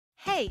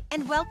Hi,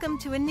 and welcome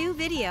to a new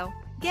video.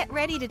 Get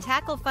ready to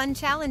tackle fun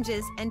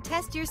challenges and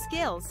test your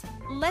skills.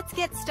 Let's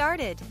get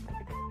started.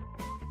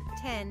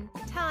 10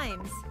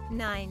 times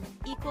 9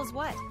 equals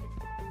what?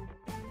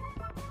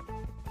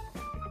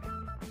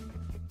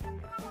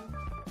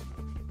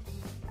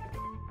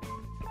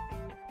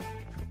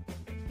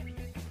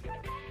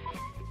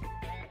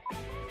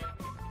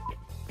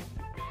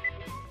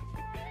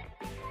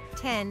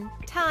 Ten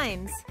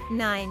times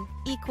 9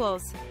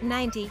 equals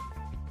 90.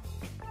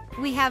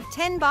 We have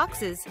 10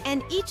 boxes,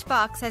 and each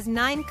box has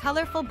 9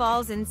 colorful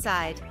balls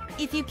inside.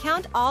 If you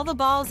count all the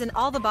balls in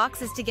all the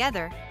boxes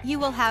together, you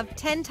will have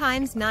 10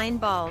 times 9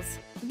 balls.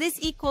 This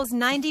equals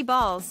 90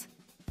 balls.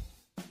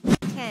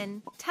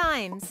 10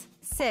 times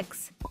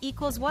 6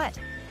 equals what?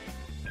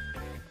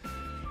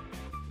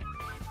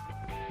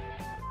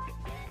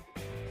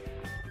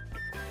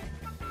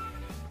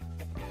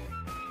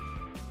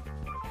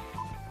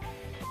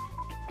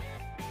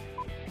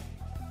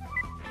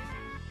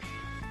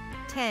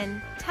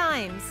 Ten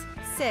times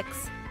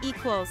 6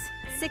 equals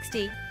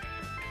 60.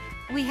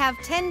 We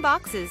have 10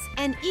 boxes,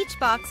 and each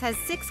box has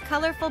 6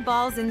 colorful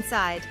balls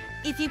inside.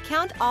 If you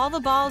count all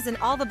the balls in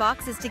all the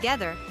boxes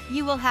together,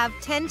 you will have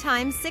 10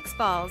 times 6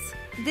 balls.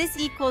 This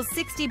equals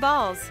 60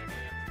 balls.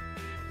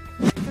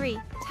 3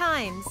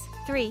 times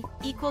 3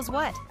 equals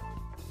what?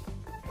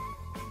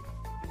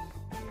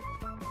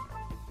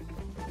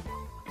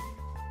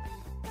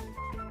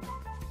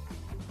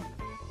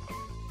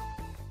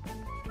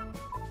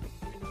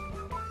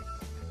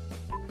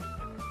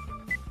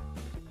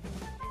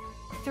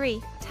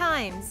 Three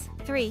times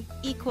 3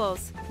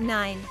 equals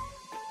 9.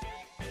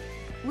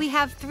 We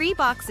have 3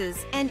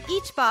 boxes, and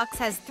each box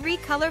has 3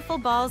 colorful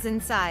balls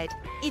inside.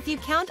 If you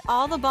count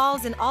all the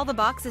balls in all the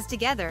boxes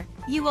together,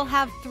 you will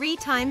have 3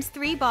 times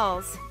 3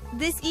 balls.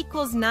 This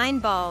equals 9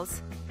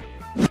 balls.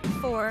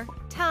 4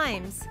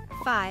 times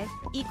 5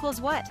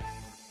 equals what?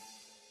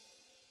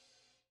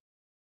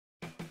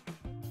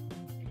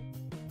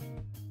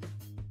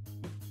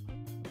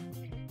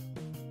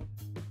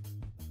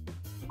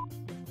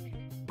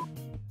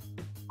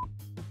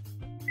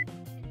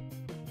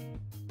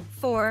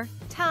 Four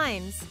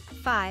times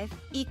 5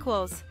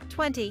 equals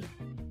 20.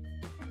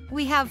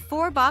 We have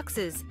 4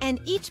 boxes, and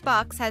each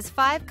box has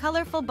 5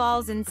 colorful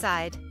balls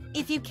inside.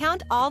 If you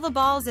count all the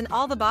balls in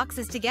all the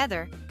boxes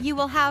together, you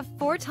will have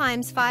 4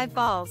 times 5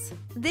 balls.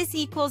 This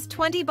equals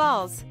 20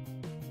 balls.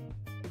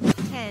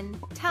 10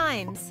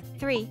 times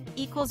 3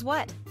 equals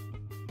what?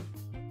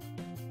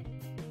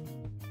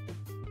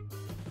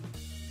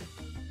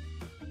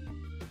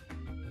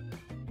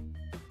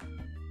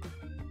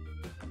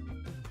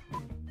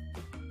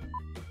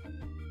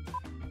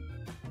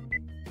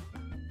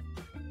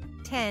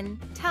 Ten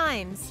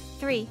times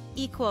 3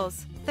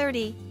 equals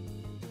 30.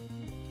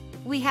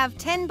 We have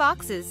 10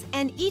 boxes,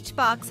 and each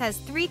box has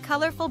 3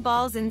 colorful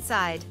balls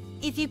inside.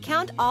 If you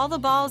count all the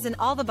balls in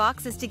all the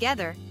boxes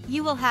together,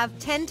 you will have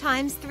 10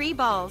 times 3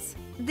 balls.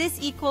 This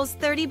equals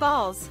 30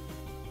 balls.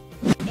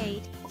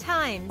 8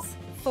 times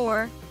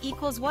 4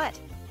 equals what?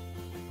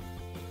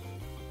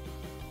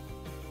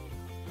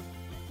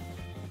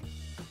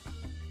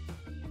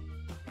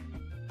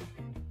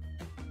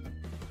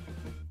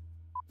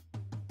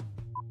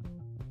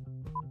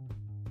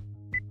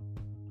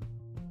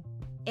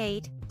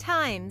 Eight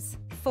times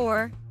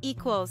 4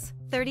 equals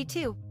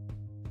 32.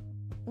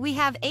 We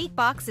have 8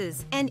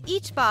 boxes, and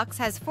each box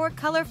has 4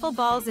 colorful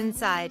balls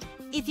inside.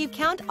 If you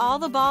count all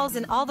the balls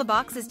in all the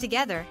boxes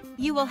together,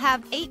 you will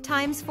have 8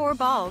 times 4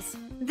 balls.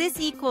 This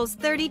equals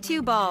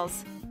 32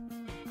 balls.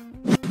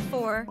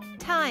 4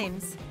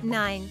 times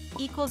 9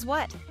 equals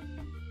what?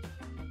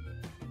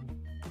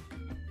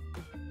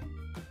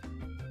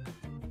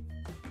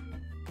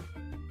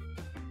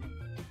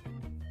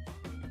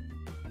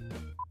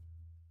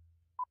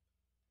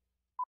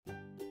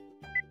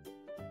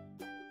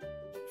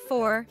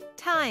 Four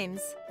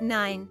times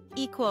 9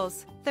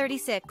 equals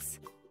 36.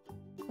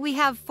 We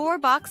have 4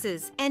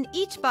 boxes, and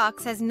each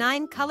box has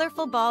 9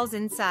 colorful balls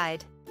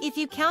inside. If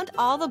you count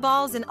all the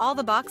balls in all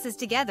the boxes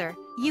together,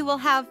 you will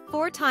have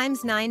 4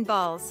 times 9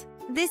 balls.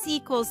 This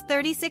equals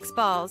 36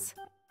 balls.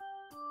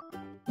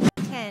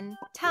 10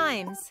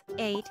 times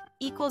 8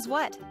 equals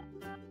what?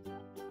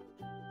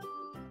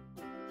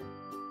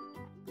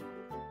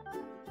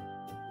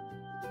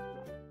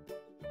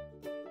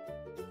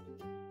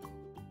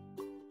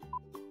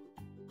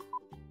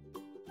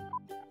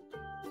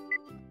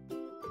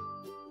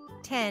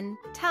 Ten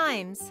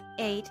times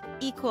 8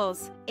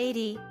 equals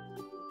 80.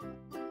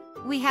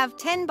 We have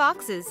 10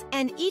 boxes,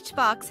 and each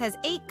box has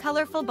 8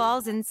 colorful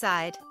balls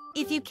inside.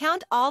 If you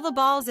count all the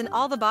balls in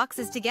all the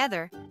boxes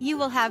together, you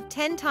will have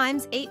 10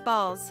 times 8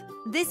 balls.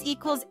 This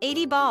equals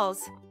 80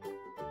 balls.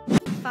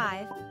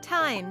 5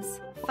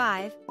 times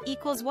 5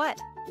 equals what?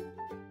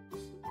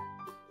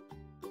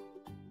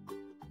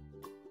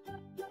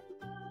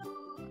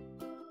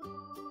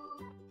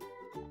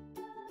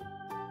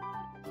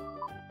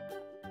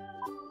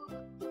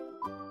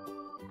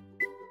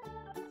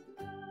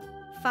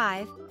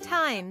 Five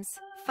times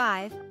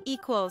 5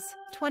 equals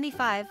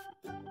 25.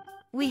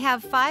 We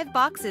have 5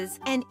 boxes,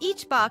 and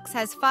each box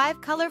has 5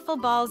 colorful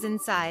balls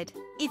inside.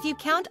 If you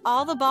count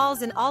all the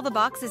balls in all the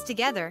boxes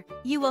together,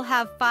 you will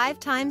have 5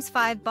 times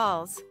 5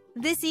 balls.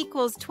 This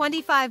equals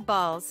 25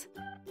 balls.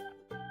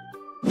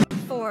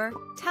 4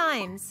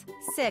 times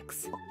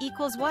 6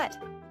 equals what?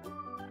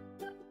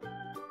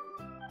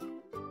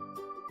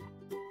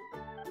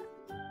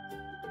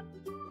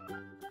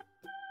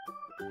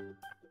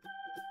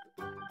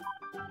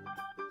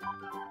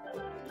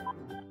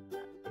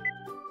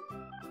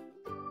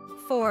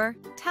 Four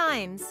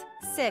times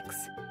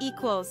 6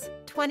 equals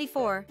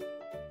 24.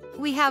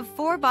 We have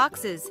 4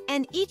 boxes,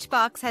 and each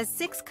box has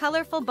 6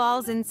 colorful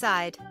balls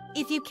inside.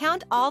 If you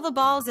count all the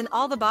balls in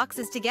all the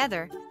boxes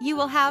together, you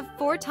will have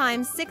 4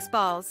 times 6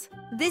 balls.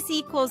 This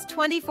equals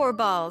 24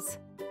 balls.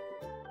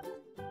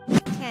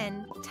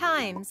 10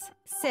 times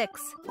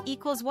 6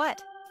 equals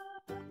what?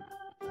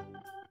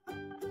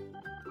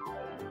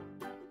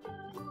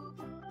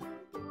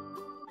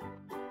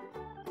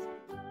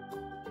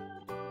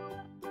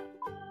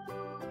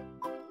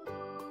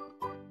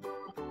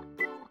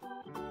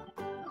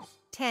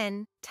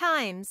 Ten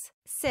times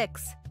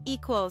 6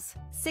 equals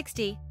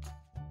 60.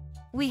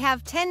 We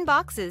have 10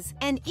 boxes,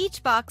 and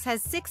each box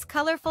has 6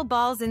 colorful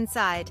balls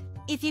inside.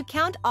 If you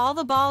count all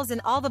the balls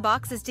in all the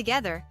boxes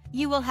together,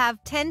 you will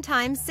have 10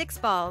 times 6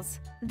 balls.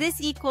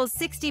 This equals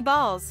 60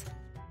 balls.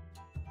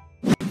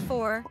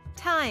 4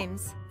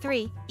 times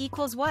 3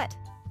 equals what?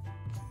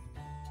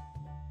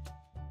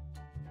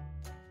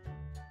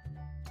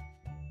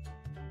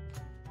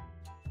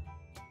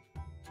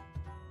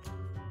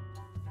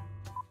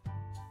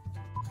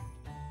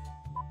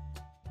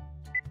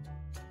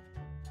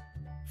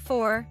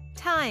 Four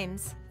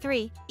times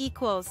 3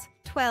 equals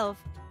 12.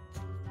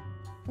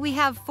 We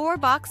have 4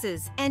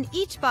 boxes, and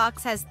each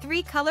box has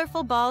 3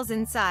 colorful balls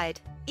inside.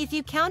 If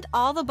you count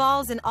all the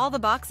balls in all the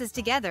boxes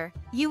together,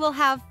 you will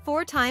have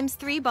 4 times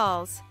 3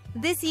 balls.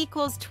 This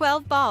equals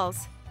 12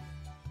 balls.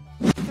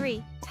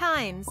 3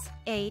 times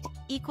 8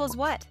 equals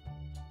what?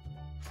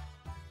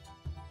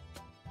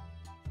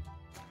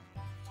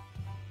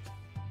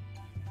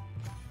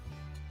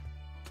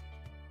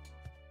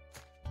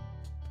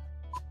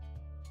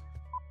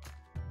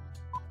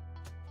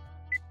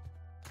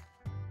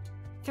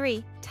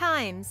 Three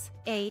times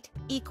 8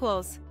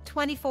 equals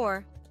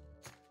 24.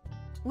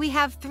 We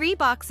have 3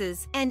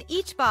 boxes, and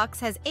each box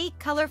has 8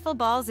 colorful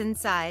balls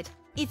inside.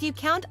 If you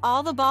count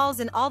all the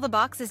balls in all the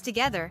boxes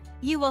together,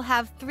 you will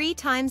have 3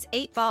 times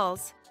 8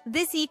 balls.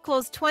 This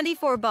equals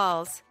 24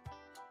 balls.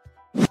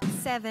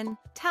 7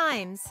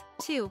 times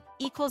 2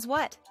 equals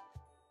what?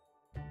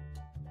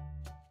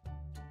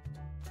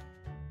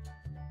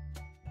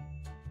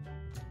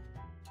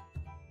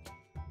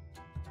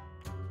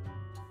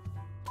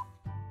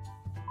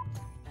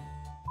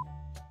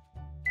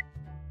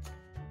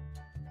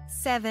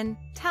 Seven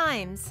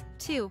times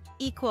 2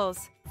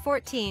 equals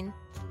 14.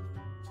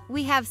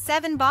 We have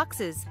 7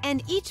 boxes,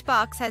 and each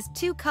box has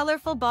 2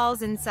 colorful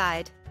balls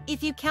inside.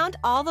 If you count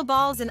all the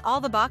balls in all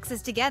the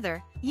boxes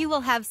together, you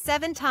will have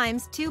 7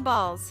 times 2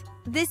 balls.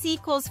 This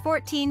equals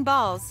 14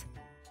 balls.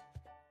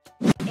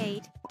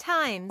 8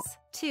 times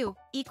 2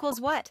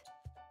 equals what?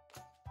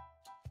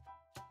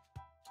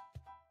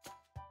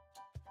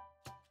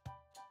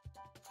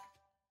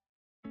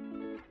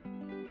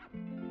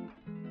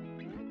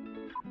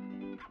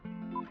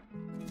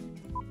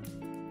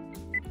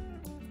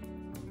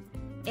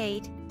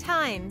 Eight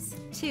times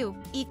 2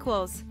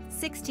 equals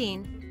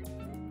 16.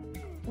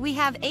 We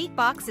have 8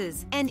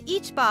 boxes, and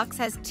each box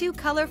has 2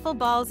 colorful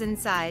balls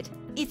inside.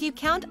 If you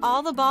count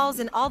all the balls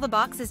in all the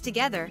boxes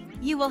together,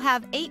 you will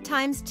have 8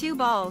 times 2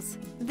 balls.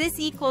 This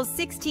equals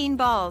 16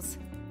 balls.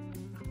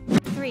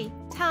 3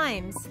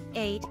 times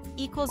 8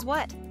 equals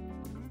what?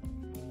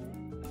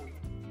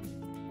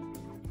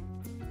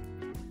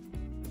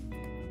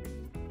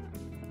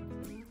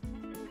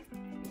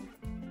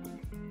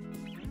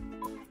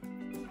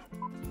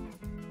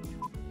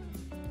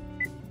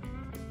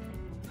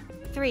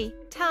 Three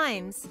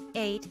times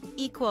 8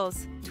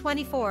 equals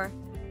 24.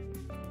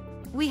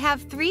 We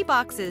have 3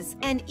 boxes,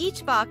 and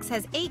each box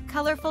has 8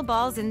 colorful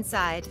balls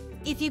inside.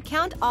 If you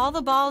count all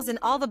the balls in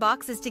all the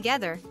boxes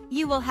together,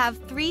 you will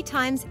have 3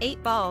 times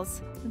 8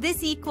 balls.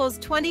 This equals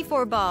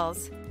 24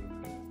 balls.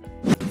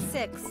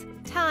 6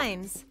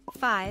 times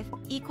 5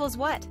 equals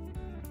what?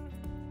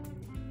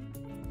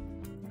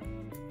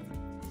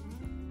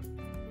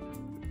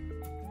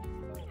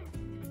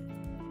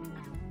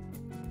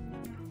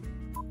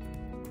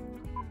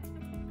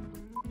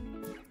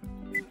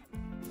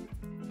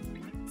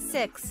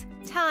 Six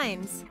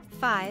times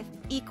 5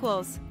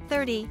 equals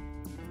 30.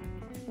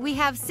 We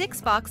have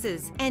 6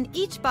 boxes, and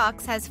each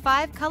box has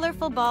 5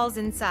 colorful balls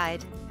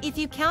inside. If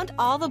you count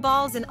all the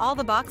balls in all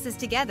the boxes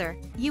together,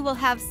 you will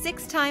have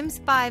 6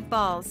 times 5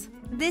 balls.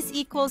 This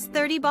equals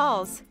 30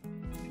 balls.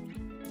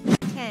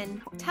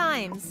 10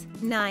 times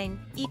 9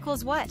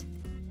 equals what?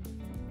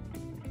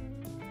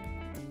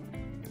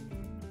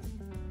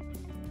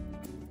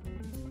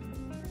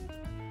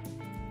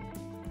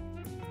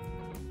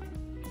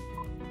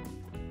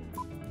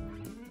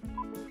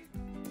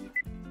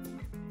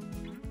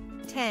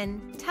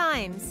 10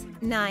 times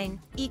 9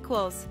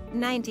 equals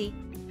 90.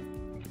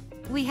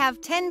 We have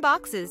 10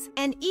 boxes,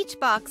 and each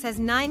box has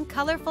 9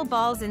 colorful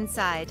balls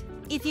inside.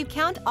 If you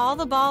count all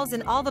the balls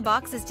in all the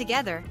boxes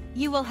together,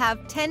 you will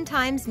have 10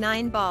 times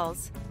 9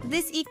 balls.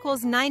 This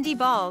equals 90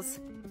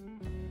 balls.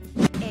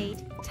 8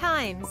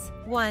 times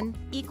 1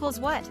 equals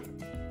what?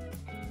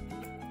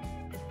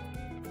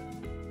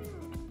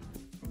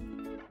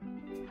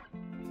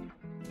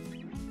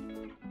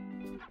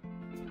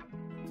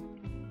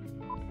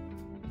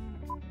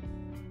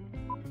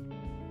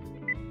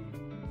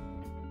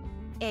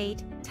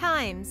 Eight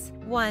times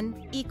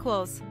 1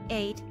 equals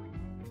 8.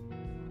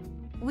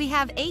 We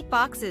have 8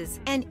 boxes,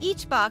 and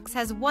each box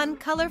has 1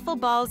 colorful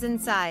balls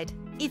inside.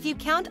 If you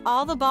count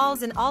all the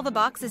balls in all the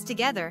boxes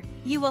together,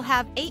 you will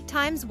have 8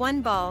 times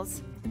 1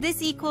 balls.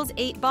 This equals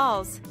 8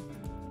 balls.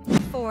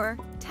 4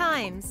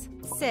 times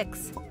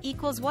 6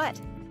 equals what?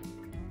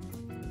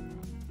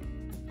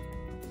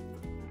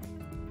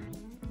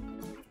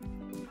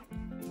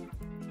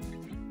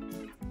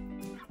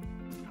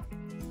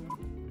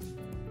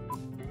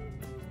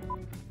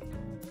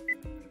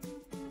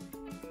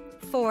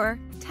 Four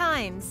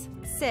times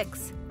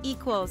 6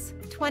 equals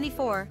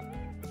 24.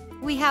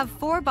 We have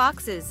 4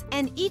 boxes,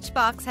 and each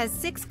box has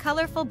 6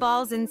 colorful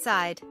balls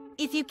inside.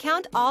 If you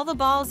count all the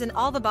balls in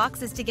all the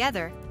boxes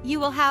together, you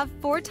will have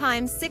 4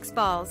 times 6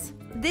 balls.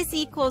 This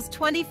equals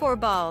 24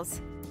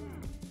 balls.